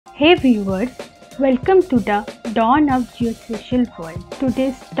Hey viewers, welcome to the dawn of Geospatial world.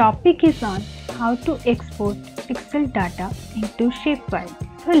 Today's topic is on how to export pixel data into Shapefile.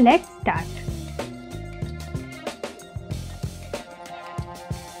 So let's start.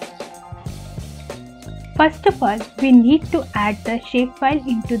 First of all, we need to add the Shapefile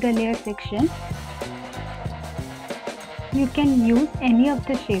into the layer section. You can use any of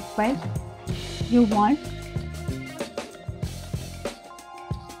the Shapefiles you want.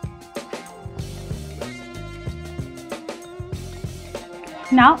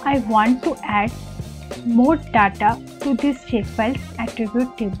 Now I want to add more data to this Shapefiles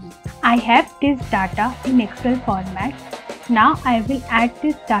attribute table. I have this data in Excel format. Now I will add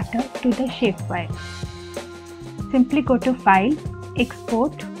this data to the Shapefile. Simply go to File,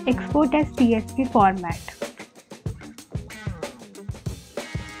 Export, Export as CSV format.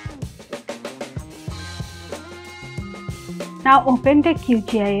 Now open the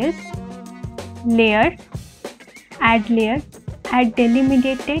QGIS, Layer, Add Layer, add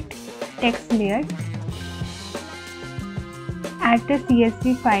delimited text layer, add the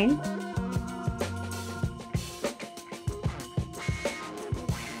CSV file,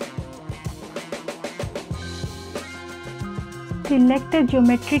 select the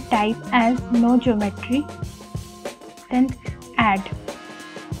geometry type as no geometry, then add.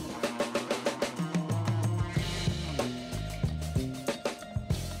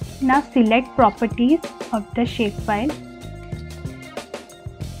 Now select properties of the shapefile.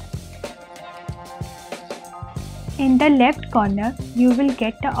 In the left corner, you will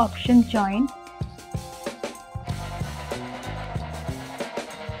get the option Join.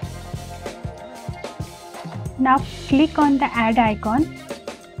 Now click on the Add icon.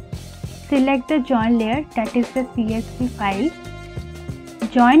 Select the Join layer, that is the CSV file.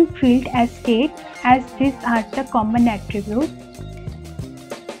 Join field as state, as these are the common attributes.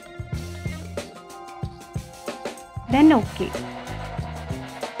 Then OK.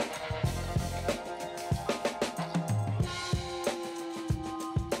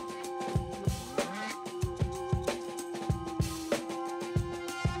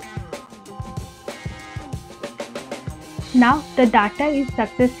 Now the data is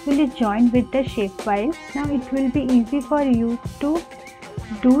successfully joined with the shapefile. Now it will be easy for you to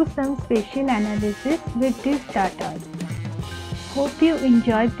do some spatial analysis with this data. Hope you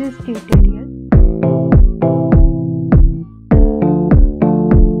enjoyed this tutorial.